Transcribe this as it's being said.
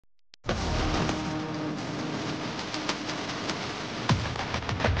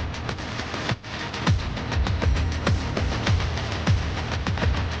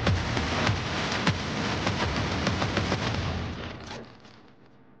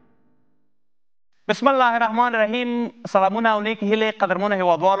بسم الله الرحمن الرحیم. سلامونه او نیک هیلې قدرمنو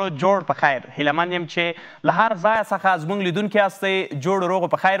هیوادوالو جوړ په خیر. هیلهمن یم چې له هر ځایه څخه زموږ لیدونکي یاستئ جوړ روغ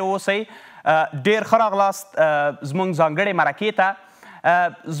په خیر اوسئ. ډېر ښه راغلاست زموږ ځانګړې مرکې ته.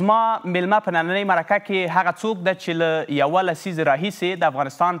 زما میلمه په نننۍ مرکه کې هغه څوک ده چې له یوه لسیزې راهیسې د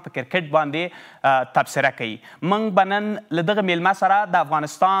افغانستان په کرکټ باندې تبصره کوي. موږ به نن له دغه میلمه سره د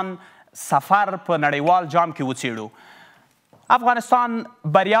افغانستان سفر په نړیوال جام کې وڅېړو. افغانستان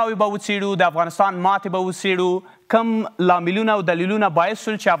بریاوې به وڅېړو، د افغانستان ماتې به وڅېړو، کم لاملونه او دلیلونه باعث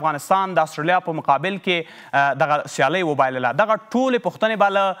شول چې افغانستان د استرالیا په مقابل کې دغه سیالۍ وبایلله. دغه ټولې پوښتنې به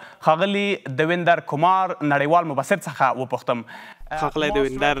له ښاغلي دیوندر کمار نړیوال مبصر څخه وپوښتم. ښاغلی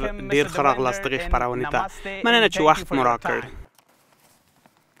دیوندر ډېر ښه راغلاست دغې خپرونې ته. مننه چې وخت مو راکړ.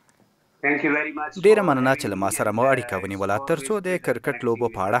 ډیره مننه چې له ما سره مو اړیکه ونیوله ترڅو د کرکټ لوبو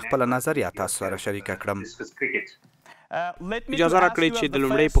په اړه خپله نظریه تاسو سره شریکه کړم. اجازه راکړئ چې د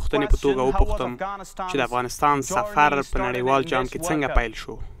لومړۍ پوښتنې په توګه وپوښتم چې د افغانستان سفر په نړیوال جام کې څنګه پیل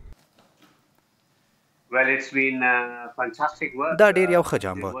شو؟ دا ډیر یو ښه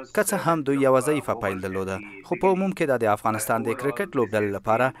جام و، که څه هم دوی یوه ضعیفه پیل درلوده، خو په عموم کې دا د افغانستان د کرکټ لوبډلې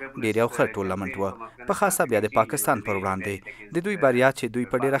لپاره ډیر یو ښه ټورنمنټ و، په خاصه بیا د پاکستان پر وړاندې د دوی بریا چې دوی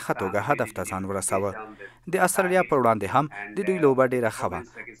په ډیره ښه توګه هدف ته ځان ورساوه. د استرالیا پر وړاندې هم د دوی لوبه ډیره ښه وه،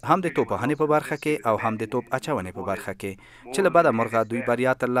 هم د توپوهنې په برخه کې او هم د توپ اچونې په برخه کې، چې له بده مرغه دوی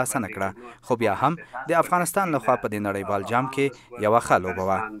بریا ترلاسه نه کړه، خو بیا هم د افغانستان لخوا په دې نړیوال جام کې یوه ښه لوبه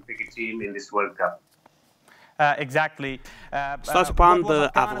وه. ستاسو په اند د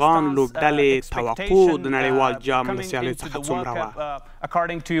افغان لوبډلې توقع د نړیوال جام له سیالیو څخه څومره وه؟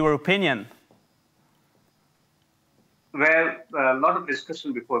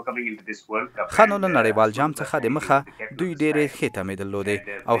 ښه نو له نړیوال جام څخه د مخه دوی ډېرې ښې تمې درلودې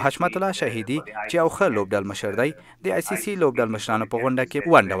او حتمن الله شهیدي چې یو ښه لوبډل مشر دی د آی سی سی لوبډل مشرانو په غونډه کې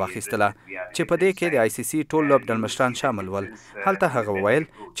ونډه واخیستله چې په دې کې د آی سی سی ټول لوبډل مشران شامل ول. هلته هغه وویل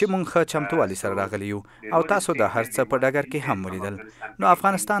چې موږ ښه چمتووالي سره راغلي یو او تاسو د هر څه په ډګر کې هم ولیدل. نو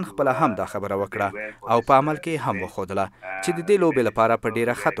افغانستان خپله هم دا خبره وکړه او په عمل کې هم وښودله چې د دې لوبې لپاره په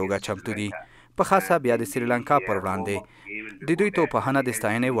ډېره ښه توګه چمتو دي. په خاصه بیا د سریلانکا پر وړاندې د دوی توپوهنه د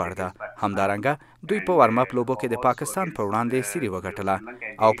ستاینې وړ ده. همدارنګه دوی په وارم اپ لوبو کې د پاکستان پر وړاندې سیري وګټله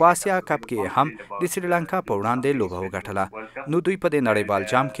او په آسیا کپ کې هم د سریلانکا پر وړاندې لوبه وګټله. نو دوی په دې نړیوال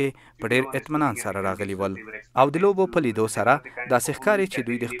جام کې په ډېر اطمینان سره راغلي ول او د لوبو په لیدو سره داسې ښکاري چې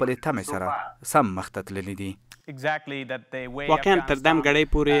دوی د خپلې تمې سره سم مخ ته تللي دي. واقعا تر دم ګړۍ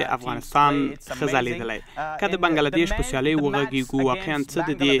پورې افغانستان ښه ځلېدلی. که د بنګلادیش په سیالۍ وغږیږو، واقعا څه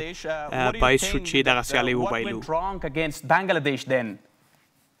د دې باعث شو چې دغه سیالۍ وبایلو؟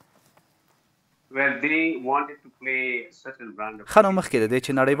 ښه نو مخکې د دې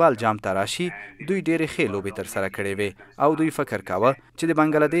چې نړیوال جام ته راشي دوی ډېرې ښې لوبې ترسره کړې وې او دوی فکر کاوه چې د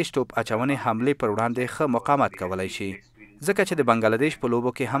بنګلادیش توپ اچونې حملې پر وړاندې ښه مقاومت کولی شي، ځکه چې د بنګلادیش په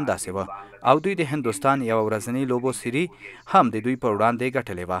لوبو کې هم داسې وه او دوی د هندوستان یوه ورځنۍ لوبو سیري هم د دوی په وړاندې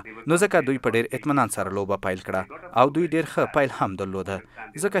ګټلې وه. نو ځکه دوی په ډېر اطمینان سره لوبه پیل کړه او دوی ډېر ښه پیل هم درلوده،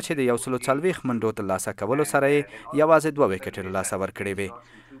 ځکه چې د 140 منډو ترلاسه کولو سره یې یوازې 2 ویکټې له لاسه ورکړې وې.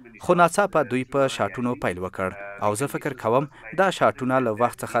 خو ناڅاپه دوی په شاټونو پیل وکړ او زه فکر کوم دا شاټونه له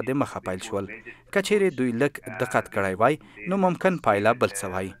وخت څخه د مخه پیل شول. که چیرې دوی لږ دقت کړی وای نو ممکن پایله بل څه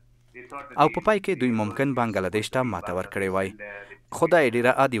وای او په پای کې دوی ممکن بنګلادیش ته ماته ورکړې وای. خو دا یې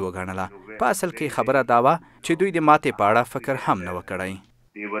ډېره عادي وګڼله. په اصل کې خبره دا وه چې دوی د ماتې په اړه فکر هم نه و کړی.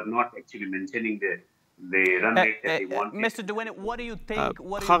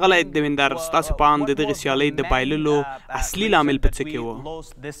 ښاغلی دیوندر، ستاسو په اند د دغې سیالۍ د بایللو اصلي لامل په څه کې و؟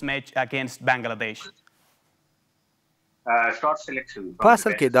 په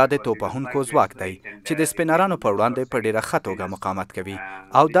اصل کې دا د توپوهونکو ځواک دی چې د سپینرانو پر وړاندې په ډېره ښه توګه مقاومت کوي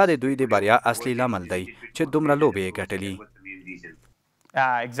او دا د دوی د بریا اصلي لامل دی چې دومره لوبې یې ګټلي.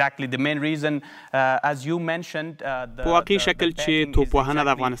 په واقعي شکل چې توپوهنه د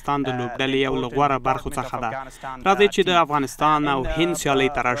افغانستان د لوبډلې یو له غوره برخو څخه ده. راځئ چې د افغانستان او هند سیالۍ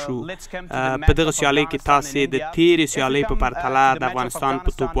ته راشو. په دغه سیالۍ کې تاسې د تېرې سیالۍ په پرتله د افغانستان په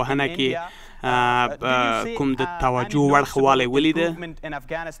توپوهنه کې کوم د توجه وړ ښه والی ولیده؟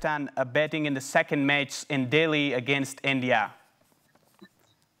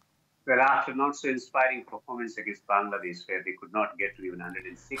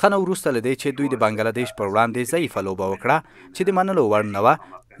 ښه نو وروسته له دې چې دوی د بنګلادیش پر وړاندې ضعیفه لوبه وکړه چې د منلو وړ نه وه،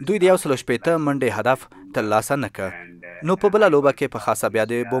 دوی د 160 منډې هدف ترلاسه نه کړ. نو په بله لوبه کې په خاصه بیا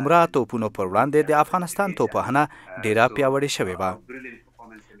د بومرا توپونو پر وړاندې د افغانستان توپوهنه ډېره پیاوړې شوې وه.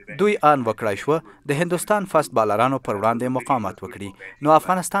 دوی آن وکړای شو د هندوستان فاست بالرانو پر وړاندې مقاومت وکړي نو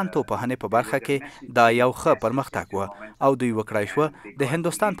افغانستان توپوهنې په برخه کې دا یو ښه پرمختګ و او دوی وکړای شو د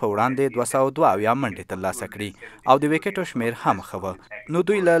هندوستان په وړاندې 202 منډې ترلاسه کړي او د وکټو شمیر هم ښه و نو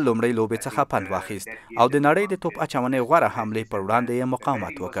دوی له لومړۍ لوبې څخه پند واخیست او د نړۍ د توپ اچونې غوره حملې پر وړاندې یې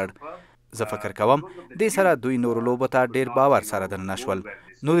مقاومت وکړ زه فکر کوم دې سره دوی نورو لوبو ته ډیر باور سره دننه شول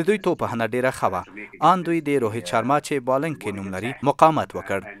نو د دوی توپوهنه ډیره ښه وه ان دوی د روهیت شرما چې بالنګ کې نوم لري مقاومت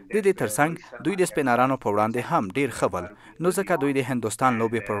وکړ د دې ترڅنګ دوی د سپینرانو په وړاندې هم ډیر ښه ول نو ځکه دوی د هندوستان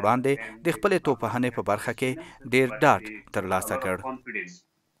لوبې پر وړاندې د خپلې توپوهنې په برخه کې ډیر ډاډ ترلاسه کړ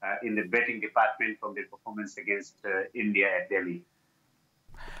in the betting department from their performance against India at Delhi.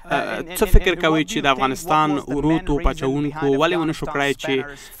 څه فکر کوي چې د افغانستان ورو توپ اچوونکو ولې ونه شو کړای چې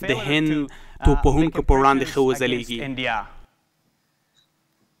د هند توپوهونکو په وړاندې ښه وځلیږي؟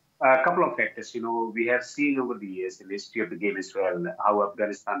 A couple of factors, we have seen over the years in the history of the game as well how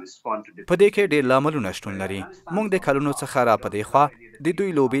Afghanistan responded to په دې کې ډېر لاملونه شتون لري موږ د کلونو څخه را په دې خوا د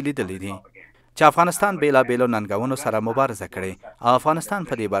دوی لوبې لیدلې دي چې افغانستان بیلابیلو ننګونو سره مبارزه کړې او افغانستان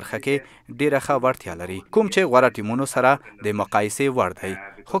په دې برخه کې ډېره ښه وړتیا لري کوم چې غوره ټیمونو سره د مقایسې وړ دی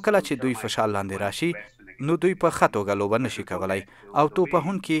خو کله چې دوی فشار لاندې راشي نو دوی په ښه توګه لوبه نشي کولی او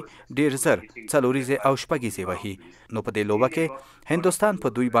توپوهونکي ډېر زر څلوریزې او شپږیزې وهي نو په دې لوبه کې هندوستان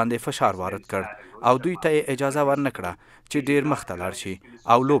په دوی باندې فشار وارد کړ او دوی ته یې اجازه ورنه کړه چې ډېر مخته لاړ شي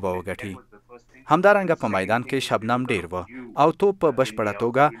او لوبه وګټي همدارنګه په میدان کې شبنم ډېر و او توپ په بشپړه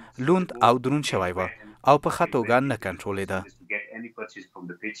توګه لوند او درون شوی و او په ښه توګه نه کنټرولېده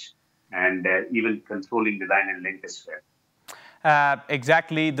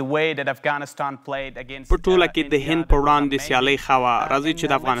په ټوله کې د هند په وړاندې سیالۍ ښه وه راځئ چې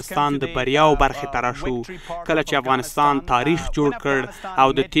د افغانستان د بریاو برخې ته راشو کله چې افغانستان تاریخ جوړ کړ او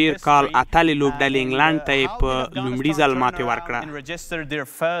د تیر کال اتلې لوبډلې انګلند ته یې په لومړي ځل ماتې ورکړه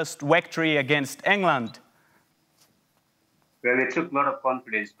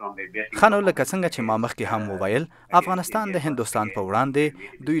ښه نو لکه څنګه چې ما مخکې هم وویل افغانستان د هندوستان په وړاندې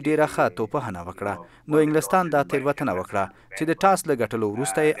دوی ډیره ښه توپوهنه وکړه نو انګلستان دا تېروتنه وکړه چې د ټاس له ګټلو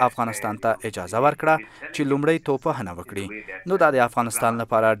وروسته یې افغانستان ته اجازه ورکړه چې لومړی توپوهنه وکړي نو دا د افغانستان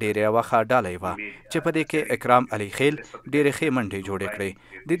لپاره ډیره یوه ښه ډالۍ وه چې په دې کې اکرام علي خیل ډیرې ښې منډې جوړې کړې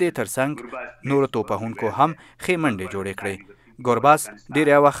د دې ترڅنګ نورو توپوهونکو هم ښې منډې جوړې کړې ګورباز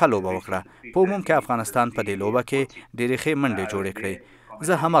ډیره یوه ښه لوبه وکړه په عموم کې افغانستان په دې لوبه کې ډیرې ښې منډې جوړې کړې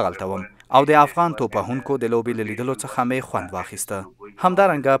زه هماغلته وم او د افغان توپوهونکو د لوبې له لیدلو څخه مې خوند واخیسته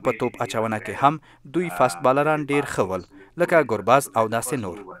همدارنګه په توپ اچونه کې هم دوی فاست بالران ډیر ښه ول لکه ګورباز او داسې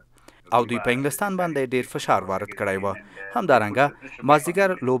نور او دوی په انګلستان باندې ډیر فشار وارد کړی و همدارنګه مازدیګر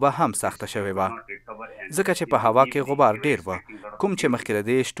لوبه هم سخته شوې وه ځکه چې په هوا کې غبار ډیر و کوم چې مخکې له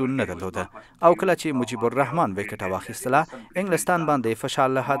دې شتون نه درلوده او کله چې مجیب الرحمن وکټه واخیستله انګلستان باندې فشار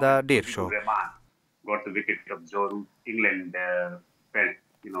له حده ډیر شو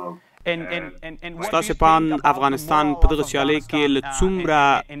ستاسې په اند افغانستان په دغه سیالۍ کې له څومره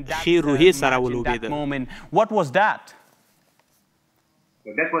ښې روحیې سره ولوبېده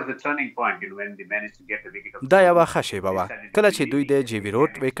دا یوه ښه شیبه وه کله چې دوی د جیوي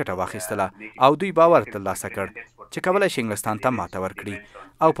روډ وکټه واخیستله او دوی باور ترلاسه کړ چې کولی شي انګلستان ته ماته ورکړي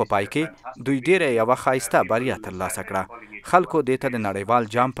او په پای کې دوی ډیره یوه ښایسته بریا ترلاسه کړه خلکو دې ته د نړیوال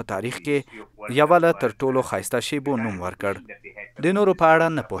جام په تاریخ کې یوه له تر ټولو ښایسته شیبو نوم ورکړ د نورو په اړه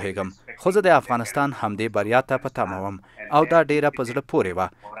نه پوهیږم خو زه د افغانستان همدې بریا ته په تمه وم او دا ډیره په زړه پورې وه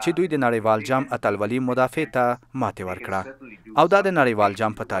چې دوی د نړیوال جام اتلولي مدافع ته ماتې ورکړه او دا د نړیوال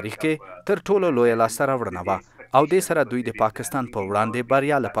جام په تاریخ کې تر ټولو لویه لاسته راوړنه وه او دې سره دوی د پاکستان په وړاندې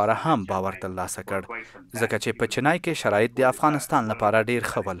بریا لپاره هم باور ترلاسه کړ ځکه چې په چینای کې شرایط د افغانستان لپاره ډیر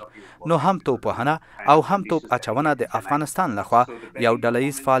ښه ول نو هم توپوهنه او هم توپ اچونه د افغانستان لخوا یو ډله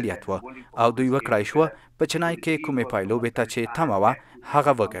ییز فعالیت و او دوی وکړای شوه په چینای کې کومې پایلوبې ته چې تمه وه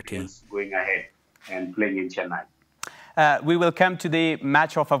هغه وګټي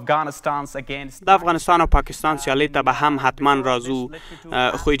د افغانستان او پاکستان سیالۍ ته به هم حتمن راځو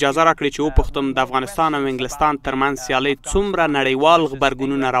خو اجازه راکړئ چې وپوښتم د افغانستان او انګلستان ترمنځ سیالۍ څومره نړیوال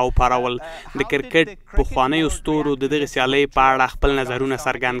غبرګونونه راوپارول د کرکټ پخوانیو ستورو د دغې سیالۍ په اړه خپل نظرونه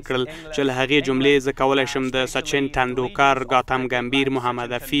څرګند کړل چې له هغې جملې زه کولی شم د سچن تندولکر ګاتم ګمبیر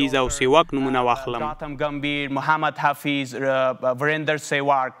محمد حفیظ او سیواک نومونه واخلم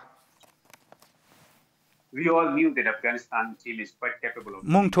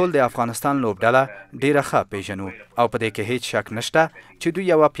مونږ ټول د افغانستان لوبډله ډیره ښه پیژنو او په دې کې هیڅ شک نشته چې دوی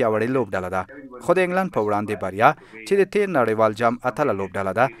یوه پیاوړې لوبډله ده خو د انګلند په وړاندې بریا چې د تیر نړیوال جام اتله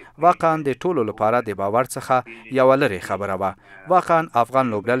لوبډله ده واقعا د ټولو لپاره د باور څخه یوه لرې خبره وه واقعا افغان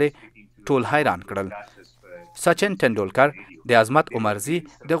لوبډلې ټول حیران کړل سچن تندولکر د عظمت عمرزي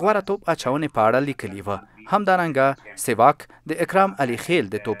د غوره توپ اچونې په اړه لیکلي وه. همدارنګه سیواک د اکرام علي خیل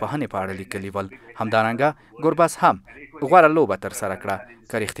د توپوهنې په اړه لیکلي ول. همدارنګه ګورباس هم غوره لوبه ترسره کړه.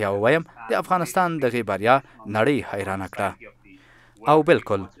 که رښتیا ووایم د افغانستان دغې بریا نړۍ حیرانه کړه. او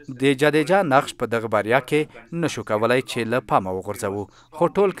بالکل د جدیجا نقش په دغه بریا کې نشو کولای چې له پامه وغورځوو، خو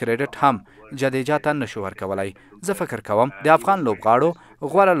ټول کریډټ هم جدیجا ته نشو ورکولای. زه فکر کوم د افغان لوبغاړو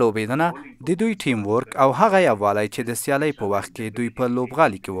غوره لوبېدنه د دوی ټیم ورک او هغه یووالی چې د سیالۍ په وخت کې دوی په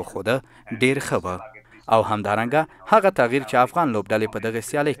لوبغالي کې وښوده ډېر ښه وه. او همدارنګه هغه تغییر چې افغان لوبډلې په دغه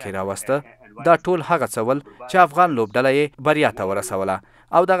سیالۍ کې راوسته دا ټول هغه څه ول چې افغان لوبډله یې بریا ته ورسوله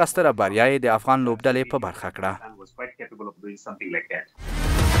او دغه ستره بریا یې د افغان لوبډلې په برخه کړه.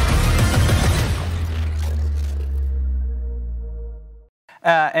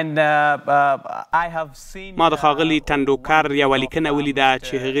 ما د ښاغلي ټنډوکر یوه لیکنه ولیده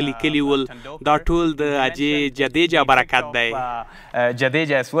چې هغه لیکلي ول دا ټول د اجې جدیجا برکت دی.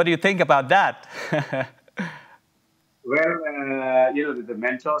 جدیجا, what do you think about that? Well, the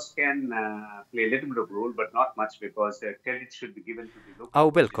mentors can play a little bit of role, but not much because credit should be given to the local. او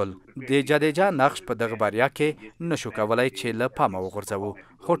بالکل د جدیجا نقش په دغه بریا کې نشو کولای چې له پامه وغورځوو،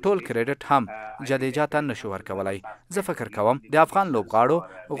 خو ټول کریډټ هم جدیجا ته نشو ورکولای. زه فکر کوم د افغان لوبغاړو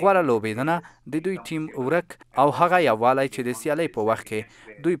غوره لوبېدنه د دوی ټیم ورک او هغه یووالی چې د سیالۍ په وخت کې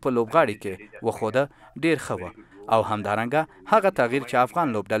دوی په لوبغاړي کې وښوده ډېر ښه وه. او همدارنګه هغه تغییر چې افغان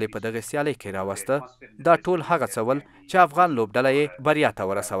لوبډلې په دغه سیالۍ کې راوسته دا ټول هغه څه ول چې افغان لوبډله یې بریا ته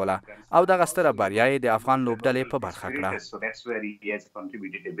ورسوله او دغه ستره بریا یې د افغان لوبډلې په برخه کړه.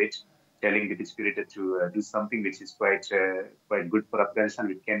 Telling the distributor to do something which is quite good for Afghanistan,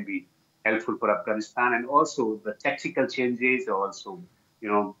 which can be helpful for Afghanistan, and also the tactical changes, also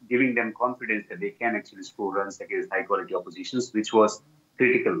giving them confidence that they can actually score runs against high quality oppositions, which was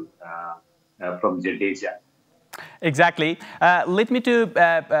critical from Jadeja. Exactly. Let me to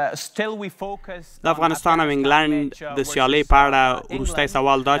still we focus د افغانستان او انګلند د سیالۍ په اړه وروستی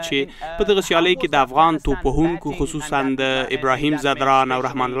سوال دا چې په دغه سیالۍ کې د افغان توپوهونکو خصوصا د ابراهیم زدران او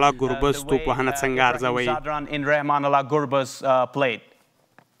رحمان الله ګربز توپوهنه څنګه ارزوئ؟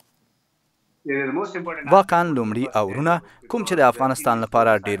 واقعا لومړي اورونه کوم چې د افغانستان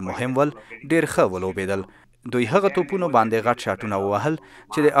لپاره ډېر مهم ول ډېر ښه ولوبېدل. دوی هغه توپونو باندې غټ شاټونه ووهل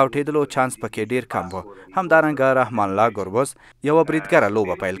چې د اوټېدلو چانس پکې ډېر کم و. همدارنګه رحمان الله ګربز یوه بریدګره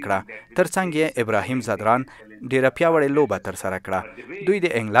لوبه پیل کړه، ترڅنګ یې ابراهیم زدران ډېره پیاوړې لوبه ترسره کړه. دوی د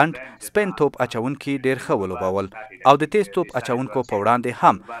انګلند سپین توپ اچونکي ډېر ښه ولوبول او د تیز توپ اچونکو په وړاندې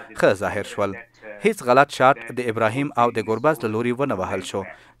هم ښه ظاهر شول. هیڅ غلط شاټ د ابراهیم او د ګربز له لوري ونه وهل شو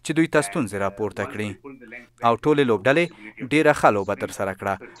چې دوی ته ستونزې راپورته کړي او ټولې لوبډلې ډېره ښه لوبه ترسره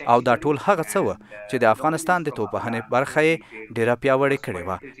کړه او دا ټول هغه څه وه چې د افغانستان د توپوهنې برخه یې ډېره پیاوړې کړې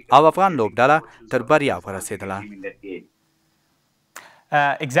وه او افغان لوبډله تر بریا ورسېدله.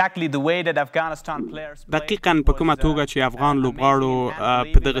 دقیقاً په کومه توګه چې افغان لوبغاړو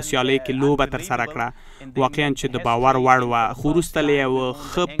په دغه سیالۍ کې لوبه ترسره کړه واقعاً چې د باور وړ وه، خو وروسته له یوه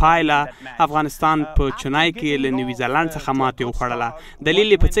ښه پایله افغانستان په چینای کې له نیوزیلند څخه ماتې وخوړله. دلیل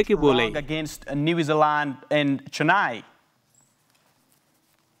یې په څه کې بولئ؟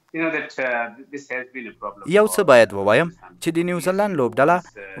 یو څه باید ووایم چې د نیوزیلند لوبډله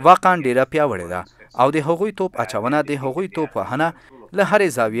واقعا ډېره پیاوړې ده او د هغوی توپ اچونه د هغوی توپوهنه له هرې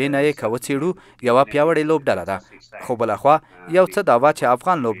زاویې نه یې که وڅېړو یوه پیاوړې لوبډله ده. خو بلخوا یو څه دا وه چې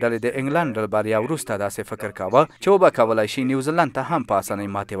افغان لوبډلې د انګلند له بریا وروسته داسې فکر کاوه چې وبه کولی شي نیوزیلند ته هم په اسانۍ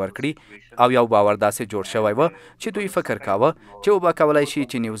ماتې ورکړي او یو باور داسې جوړ شوی و چې دوی فکر کاوه چې وبه کولی شي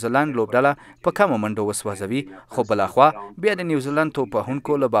چې نیوزیلند لوبډله په کمو منډو وسوځوي. خو بلخوا بیا د نیوزیلند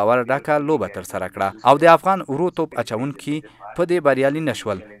توپوهونکو له باور ډکه لوبه ترسره کړه او د افغان ورو توپ اچونکي په دې بریالي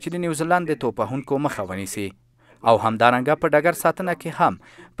نشول چې د نیوزیلند د توپوهونکو مخه ونیسي. او همدارنګه په ډګر ساتنه کې هم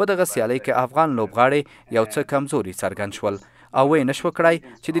په دغه سیالۍ کې افغان لوبغاړي یو څه کمزوري څرګند شول او ویې نشو کړای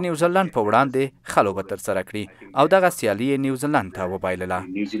چې د نیوزیلند په وړاندې ښه لوبه ترسره کړي او دغه سیالي یې نیوزیلند ته وبایلله.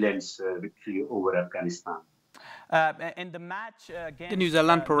 د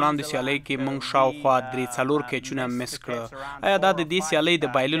نیوزیلند په وړاندې سیالۍ کې موږ شاوخوا 3-4 کیچونه مس کړه. آیا دا د دې سیالۍ د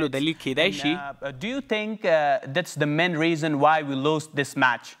بایللو دلیل کیدای شي؟ Do you think that's the main reason why we lost this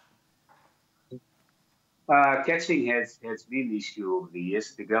match? Catching has been the issue over the years.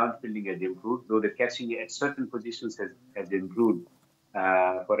 The ground fielding has improved, though the catching at certain positions has improved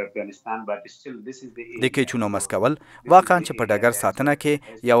for Afghanistan, but still this is the د کیچونو مس کول واقعا چې په ډګر ساتنه کې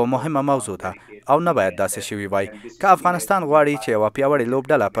یوه مهمه موضوع ده. او نه باید داسې شوي وای. که افغانستان غواړي چې یوه پیاوړې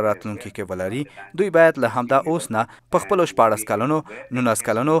لوبډله په راتلونکي کې ولري، دوی باید له همدا اوس نه په خپلو 14 کلنو 19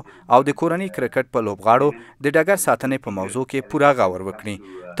 کلنو او د کورني کرکټ په لوبغاړو د ډګر ساتنې په موضوع کې پوره غور وکړي،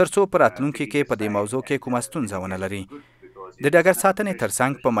 ترڅو په راتلونکي کې په دې موضوع کې کومه ستونزه ونه لري. د ډګر ساتنې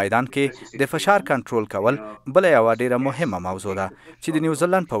ترڅنګ په میدان کې د فشار کنټرول کول بله یوه ډیره مهمه موضوع ده چې د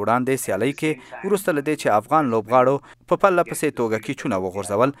نیوزیلند په وړاندې سیالۍ کې وروسته له دې چې افغان لوبغاړو په پرله پسې توګه کیچونه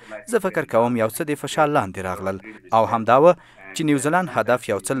وغورځول، زه فکر کوم یو څه د فشار لاندې راغلل او همدا و چې نیوزیلند هدف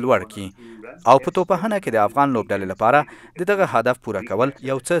یو څه لوړ کړي او په توپخانه کې د افغان لوبډلې لپاره د دغه هدف پوره کول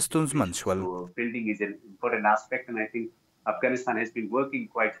یو څه ستونزمن شول. Afghanistan has been working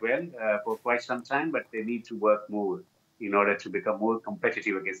quite well for quite some time, but they need to work more in order to become more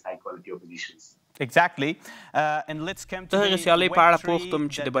competitive against high quality oppositions. Exactly. And let's come to دغه سیالۍ په اړه پوښتم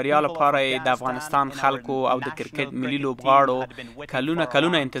چې د بریا لپاره د افغانستان خلکو او د کرکټ ملي لوبغاړو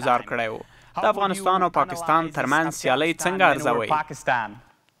کلونه انتظار کړی و. د افغانستان او پاکستان ترمنځ سیالۍ څنګه ارزوئ؟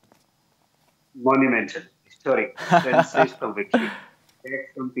 Monumental, historic, sensational victory. It's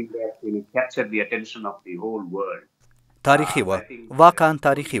something that captured the attention of the whole world. تاریخي و، واقعا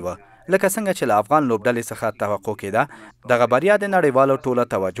تاریخي و. لکه څنګه چې له افغان لوبډلې څخه توقع کېده، دغه بریا د نړیوالو ټوله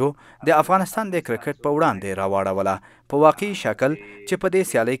توجه د افغانستان د کرکټ په وړاندې راواړوله په واقعي شکل چې په دې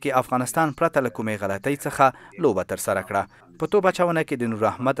سیالۍ کې افغانستان پرته له کومې غلطۍ څخه لوبه ترسره کړه. په توپ اچونه کې د نور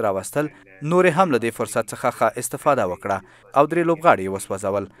احمد راوستل، نور هم له دې فرصت څخه ښه استفاده وکړه او 3 لوبغاړي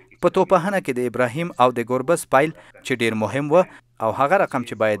وسوځول. په توپخانه کې د ابراهیم او د ګوربز پایل چې ډیر مهم و او هغه رقم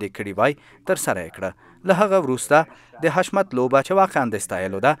چې باید یې کړی وای ترسره یې کړه. له هغه وروسته د حشمت لوبه چې واقعا د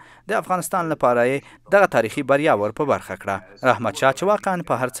ستایلو ده، د افغانستان لپاره یې دغه تاریخي بریا ور په برخه کړه. رحمت شاه چې واقعا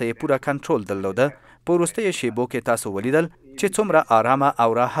په هر څه یې پوره کنټرول درلوده، په وروستیو شیبو کې تاسو ولیدل چې څومره آرامه او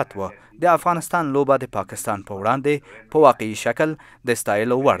راحت و. د افغانستان لوبه د پاکستان په وړاندې په واقعي شکل د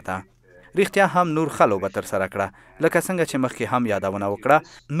ستایلو وړ ده. رښتیا هم نور ښه لوبه ترسره کړه. لکه څنګه چې مخکې هم یادونه وکړه،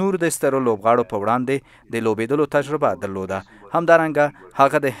 نور د سترو لوبغاړو په وړاندې د لوبېدلو تجربه درلوده. همدارنګه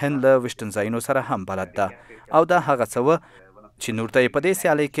هغه د هند له ویشتنځایونو سره هم بلد ده او دا هغه څه و چې نور ته یې په دې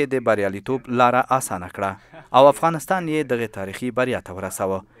سیالۍ کې د بریالیتوب لاره اسانه کړه او افغانستان یې دغه تاریخي بریا ته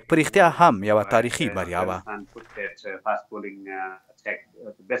ورسوه. په رښتیا هم یوه تاریخي بریا وه.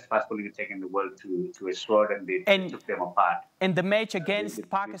 The best fast bowling attack in the world to a sword and they took them apart. In the match against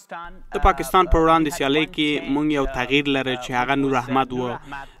Pakistan, د پاکستان په وړاندې سیالۍ کې مونږ یو تغییر لرو چې هغه نور احمد و.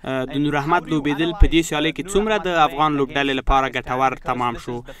 د نور احمد لوبېدل په دې سیالۍ کې څومره د افغان لوبډلې لپاره ګټور تمام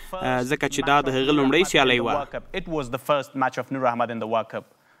شو، ځکه چې دا د هغه لومړۍ سیالۍ وه. It was the first match of Nur Ahmad in the World Cup.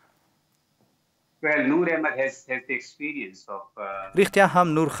 Well, Nur Ahmad has the experience of رښتیا هم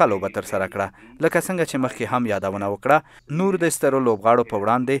نور ښه لوبه ترسره کړه. لکه څنګه چې مخکې هم یادونه وکړه، نور د سترو لوبغاړو په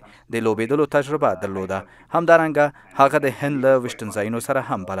وړاندې د لوبېدلو تجربه درلوده. همدارنګه هغه د هند له ویشتنځایونو سره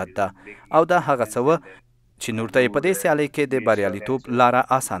هم بلد ده او دا هغه څه و چې نور ته یې په دې سیالۍ کې د بریالیتوب لاره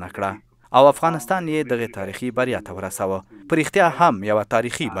اسانه کړه او افغانستان یې دغه تاریخي بریا ته ورسوه. په رښتیا هم یوه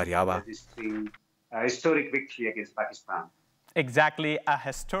تاریخي بریا وه. historic victory against Pakistan. Exactly, a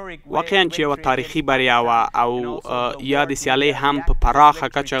historic واقعا چې یوه تاریخي بریا وه او یا د سیالۍ هم په پراخه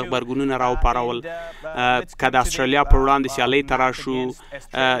کچه غبرګونونه راوپارول. که د استرالیا په وړاندې سیالۍ ته راشو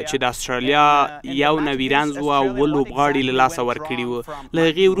چې د استرالیا یو نویرنز و او 7 لوبغاړي له لاسه ورکړي وو، له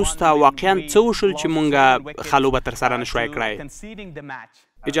هغې وروسته واقعا څه وشول چې مونږ ښه لوبه ترسره نه شوی کړی.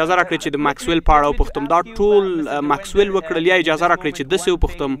 اجازه راکړئ چې د ماکسویل په اړه وپوښتم. دا ټول ماکسویل وکړل یا اجازه راکړئ چې داسې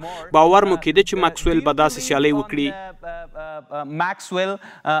وپوښتم، باور مو کېده چې ماکسویل به داسې سیالۍ وکړي؟ Maxwell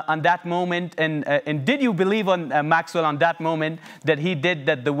on that moment and did you believe on Maxwell on that moment that he did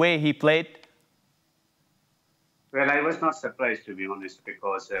that the way he played? Well, I was not surprised to be honest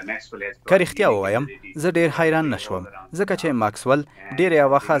because Maxwell has که رښتیا ووایم، زه ډیر حیران نشوم ځکه چې ماکسول ډیره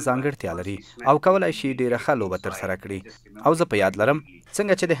یوه ښه ځانګړتیا لري او کولی شي ډیره ښه لوبه ترسره کړي. او زه په یاد لرم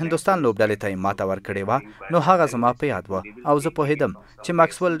څنګه چې د هندوستان لوبډلې ته یې ماته ورکړې وه، نو هغه زما په یاد وه او زه پوهېدم چې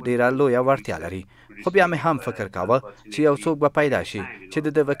ماکسول ډیره لویه وړتیا لري. خو بیا مې هم فکر کاوه چې یو څوک به پیدا شي چې د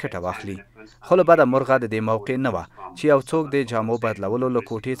ده وکټه واخلي. خو له بده مرغه د دې موقع نه وه چې یو څوک د جامو بدلولو له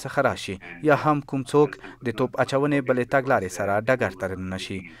کوټې څخه راشي یا هم کوم څوک د توپ اچونې بلې تګلارې سره ډګر ته رننه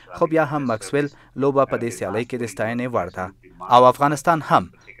شي. خو بیا هم ماکسویل لوبه په دې سیالۍ کې د ستاینې وړ ده او افغانستان هم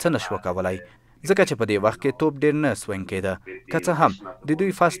څه نشو کولی ځکه چې په دې وخت کې توپ ډیر نه سوینګ کېده. که څه هم د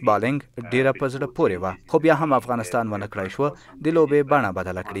دوی فاست بالینګ ډیره په زړه پورې وه، خو بیا هم افغانستان ونه کړای شوه د لوبې بڼه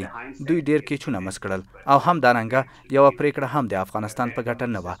بدله کړي. دوی ډیر کیچونه مس کړل او همدارنګه یوه پریکړه هم د افغانستان په ګټه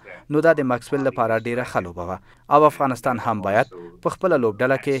نه وه. نو دا د ماکسویل لپاره ډیره ښه لوبه وه او افغانستان هم باید په خپله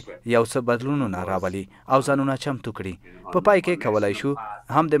لوبډله کې یو څه بدلونونه راولي او ځانونه چمتو کړي. په پای کې کولی شو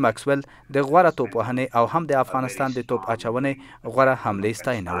هم د ماکسویل د غوره توپ وهنې او هم د افغانستان د توپ اچونې غوره حملې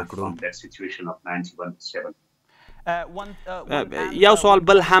ستاینه وکړو. of 91-7. یو سوال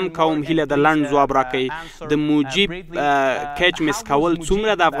بل هم کوم هیله د لنډ ځواب راکړئ د موجب کیچ مس کول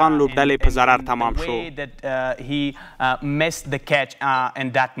څومره د افغان لوبډلې په ضرر تمام شو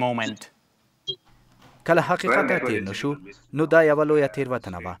کله حقیقت تیر نشو نو دا یو لویه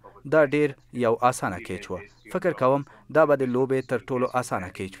تیروتنه وه دا ډیر یو اسانه کیچ و فکر کوم دا به د لوبې تر ټولو اسانه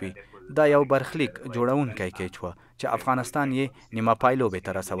کیچ وي دا یو برخلیک جوړونکی کیچ و چې افغانستان یې نیمه پای لوبې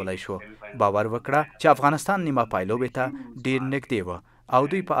ته رسولی شو باور وکړه چې افغانستان نیمه پای لوبې ته ډیر نږدې و او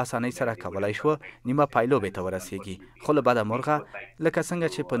دوی په اسانۍ سره کولی شو نیمه پای لوبې ته ورسیږي خو له بده مرغه لکه څنګه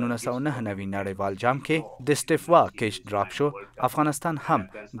چې په 1999 نړیوال جام کې د سټیفوا کیچ ډراپ شو افغانستان هم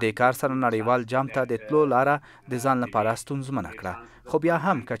د کار سره نړیوال جام ته د تلو لاره د ځان لپاره ستونزمنه کړه خو بیا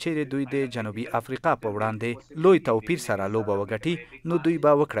هم که چیرې دوی د جنوبي افریقا په وړاندې لوی توپیر سره لوبه وګټي نو دوی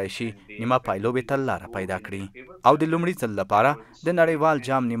به وکړای شي نیمه پای لوبې ته لاره پیدا کړي او د لومړي ځل لپاره د نړیوال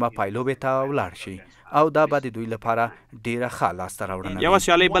جام نیمه پای لوبې ته ولاړ شي او دا به د دوی لپاره ډیره ښه لاسته راوړنه یوه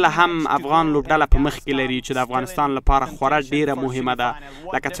سیالۍ بله هم افغان لوبډله په مخ کې لري چې د افغانستان لپاره خورا ډیره مهمه ده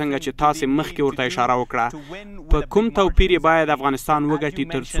لکه څنګه چې تاسې مخکې ورته اشاره وکړه په کوم توپیر یې باید افغانستان وګټي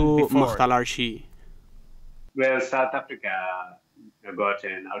تر څو مخ ته لاړ شي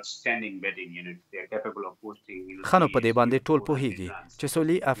خنو په دې باندې ټول پوهیږي چې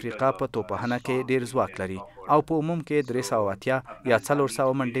سویلي افریقا په توپخانه کې ډیر ځواک لري او په عموم کې 380 یا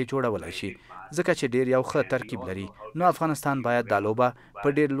 400 منډې جوړولی شي ځکه چې ډیر یو ښه ترکیب لري نو افغانستان باید دا لوبه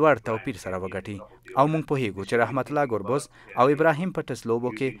په ډیر لوړ توپیر سره وګټي او موږ پوهیږو چې رحمت الله ګربز او ابراهیم پټس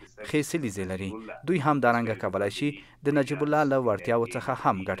لوبو کې ښې سلیزې لري دوی هم دارنګه کولی شي د نجیب الله له وړتیاو څخه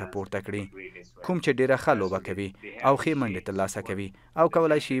هم ګټه پورته کړي کوم چې ډیره ښه لوبه کوي او ښې منډې ترلاسه کوي او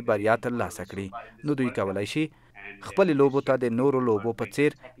کولی شي بریا ترلاسه کړي نو دوی کولی شي خپلې لوبو ته د نورو لوبو په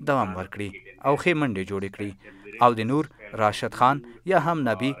څیر دوام ورکړي او ښې منډې جوړې کړي او د نور راشد خان یا هم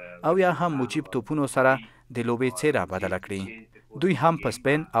نبی او یا هم مجیب توپونو سره د لوبې څیره بدله کړي دوی هم په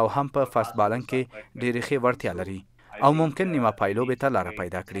سپین او هم په فاست بالنګ کې ډېرې ښې وړتیا لري او ممکن نیمه پای لوبې ته لاره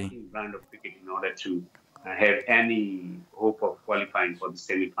پیدا کړي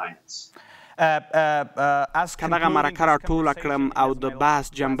که دغه مرکه راټوله کړم او د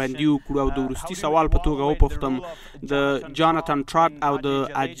بحث جنبندي وکړو او د وروستي سوال په توګه وپوښتم د جاناتان ټراټ او د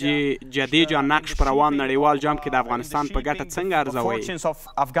جدید نقش په روان نړیوال جام کې د افغانستان په ګټه څنګه ارزوئ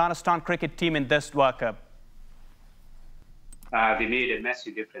They made a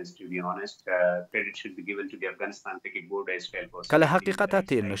massive difference, to be honest. Credit should be given to the Afghanistan cricket board as well. کله حقیقت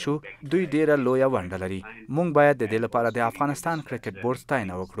تیر نشو دوی ډیره لویه ونډه لري موږ باید د دې لپاره د افغانستان کرکټ بورډ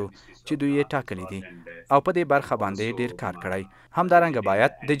ستاینه وکړو چې دوی یې ټاکلي دي او په دې برخه باندې ډیر کار کړی همدارنګه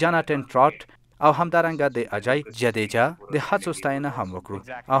باید د جاناتان ټراټ او همدارنګه د اجای جدیجا د هڅو ستاینه هم وکړو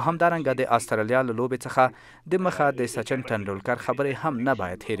او همدارنګه د استرالیا له لوبې څخه د مخه د سچن تندولکر خبرې هم نه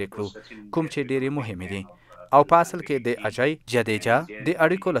باید هېرې کړو کوم چې ډیرې مهمې دي او په اصل کې د اجای جدیجا د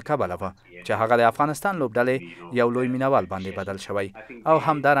اړیکو له کبله وه چې هغه د افغانستان لوبډلې یو لوی مینوال باندې بدل شوی او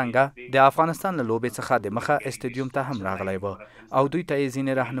همدارنګه د افغانستان له لوبې څخه د مخه استادیوم ته هم راغلی و او دوی ته یې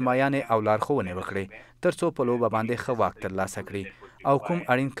ځینې راهنمایانې او لارښوونې وکړې تر څو په لوبه باندې ښه واک ترلاسه کړي او کوم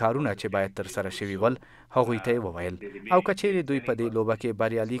اړین کارونه چې باید ترسره شوي ول هغوی ته یې وویل او که چیرې دوی په دې لوبه کې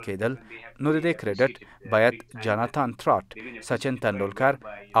بریالي کېدل نو د دې کریډټ باید جاناتان ټراټ سچن تندولکر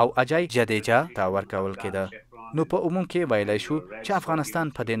او اجای جدیجا ته ورکول کېده نو په عموم کې ویلی شو چې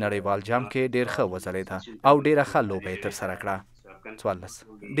افغانستان په دې نړیوال جام کې ډیر ښه وځلېده او ډیره ښه لوبه یې ترسره کړه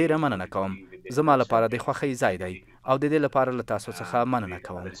 14 ډیره مننه کوم زما لپاره د خوښۍ ځای دی او د دې لپاره له تاسو څخه مننه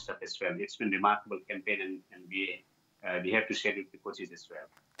کوم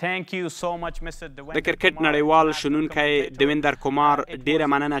د کرکټ نړیوال شنونکی دیوندر کمار ډیره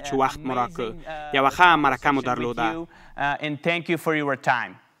مننه چې وخت مو راکړ یوه ښه مرکه مو درلوده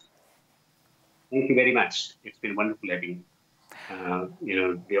Thank you very much. It's been wonderful having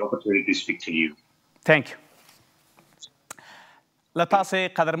the opportunity to speak to you. Thank you. له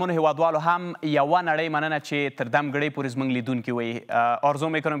تاسې قدرمنو هیوادوالو هم یوه نړۍ مننه چې تر دمگړی پورې زموږ لیدونکي وی آرزو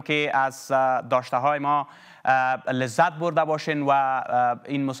میکنم که از داشته های ما لذت برده باشین و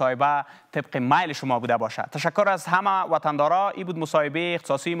این مصاحبه طبق میل شما بوده باشه. تشکر از همه وطندارا. این بود مصاحبه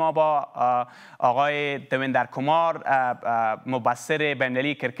اختصاصی ما با آقای دیوندر کمار مبصر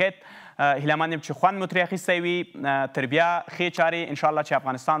بین‌المللی کرکت. هیله‌مندیم چې خوند مو ترې اخیستی وي تر بیا ښې چارې انشاءالله چې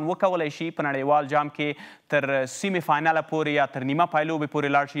افغانستان وکولی شي په نړیوال جام کې تر سیمې فاینله پورې یا تر نیمه پایلوبې پورې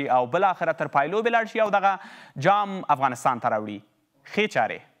لاړ شي او بالاخره تر پایلوبې لاړ شي او دغه جام افغانستان ته راوړي. ښې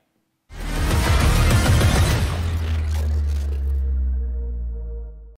چارې